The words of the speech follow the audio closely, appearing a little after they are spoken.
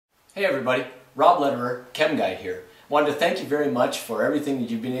Hey everybody, Rob Lederer, Chemguy here. Wanted to thank you very much for everything that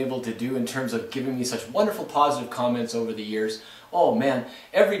you've been able to do in terms of giving me such wonderful positive comments over the years. Oh man,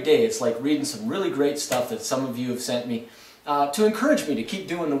 every day it's like reading some really great stuff that some of you have sent me to encourage me to keep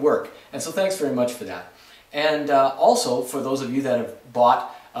doing the work. And so thanks very much for that. And also for those of you that have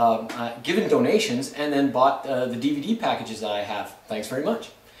bought, given donations and then bought the DVD packages that I have. Thanks very much.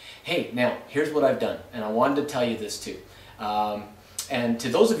 Hey, now here's what I've done, and I wanted to tell you this too. And to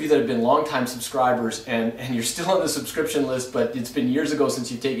those of you that have been longtime subscribers and you're still on the subscription list, but it's been years ago since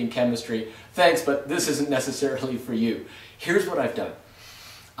you've taken chemistry, thanks, but this isn't necessarily for you. Here's what I've done.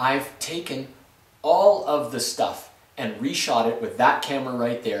 I've taken all of the stuff and reshot it with that camera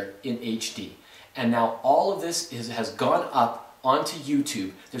right there in HD. And now all of this has gone up onto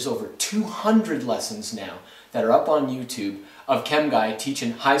YouTube. There's over 200 lessons now that are up on YouTube of Chemguy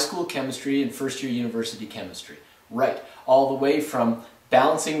teaching high school chemistry and first year university chemistry. Right, all the way from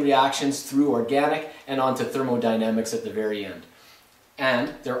balancing reactions through organic and onto thermodynamics at the very end.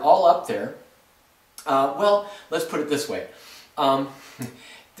 And they're all up there. Well, let's put it this way.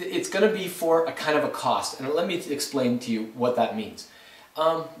 It's going to be for a kind of a cost, and let me explain to you what that means.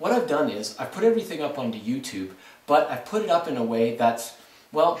 What I've done is I've put everything up onto YouTube, but I've put it up in a way that's,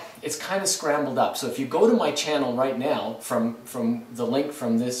 well, it's kind of scrambled up. So if you go to my channel right now from the link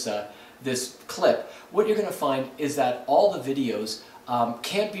from this clip, what you're going to find is that all the videos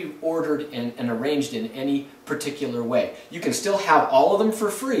can't be ordered and arranged in any particular way. You can still have all of them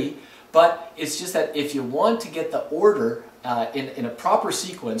for free, but it's just that if you want to get the order in a proper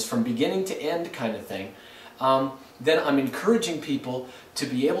sequence from beginning to end kind of thing, then I'm encouraging people to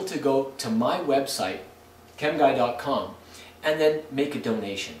be able to go to my website, chemguy.com, and then make a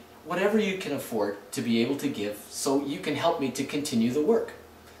donation. Whatever you can afford to be able to give so you can help me to continue the work.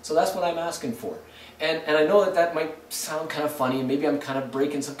 So that's what I'm asking for. And I know that that might sound kind of funny, and maybe I'm kind of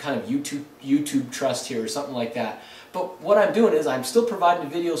breaking some kind of YouTube trust here or something like that. But what I'm doing is I'm still providing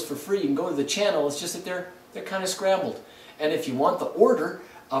the videos for free. You can go to the channel, it's just that they're kind of scrambled. And if you want the order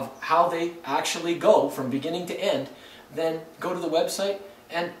of how they actually go from beginning to end, then go to the website,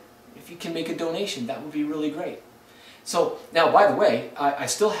 and if you can make a donation, that would be really great. So now, by the way, I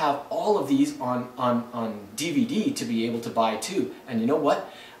still have all of these on DVD to be able to buy too. And you know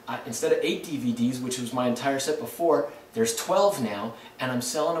what? Instead of 8 DVDs, which was my entire set before, there's 12 now, and I'm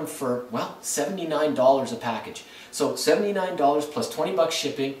selling them for, well, $79 a package. So $79 plus 20 bucks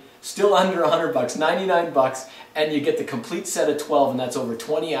shipping, still under 100 bucks, 99 bucks, and you get the complete set of 12, and that's over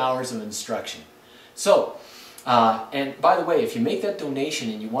 20 hours of instruction. So, and by the way, if you make that donation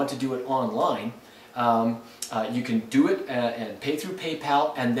and you want to do it online, you can do it and pay through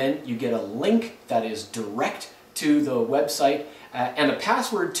PayPal, and then you get a link that is direct to the website and a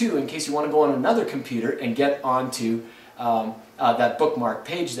password too, in case you want to go on another computer and get onto that bookmark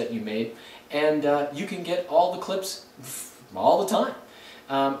page that you made, and you can get all the clips all the time.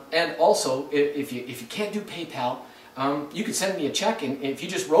 And also, if you can't do PayPal, you could send me a check, and if you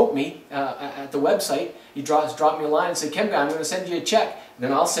just wrote me at the website, you drop me a line and say, Chemguy, I'm going to send you a check,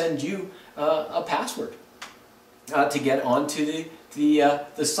 then I'll send you a password to get onto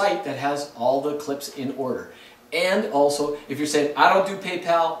the site that has all the clips in order. And also, if you're saying, I don't do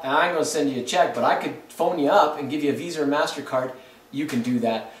PayPal, and I'm going to send you a check, but I could phone you up and give you a Visa or MasterCard, you can do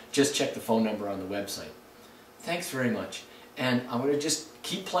that. Just check the phone number on the website. Thanks very much. And I'm going to just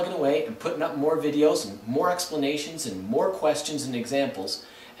keep plugging away and putting up more videos and more explanations and more questions and examples.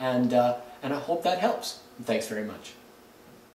 And I hope that helps. Thanks very much.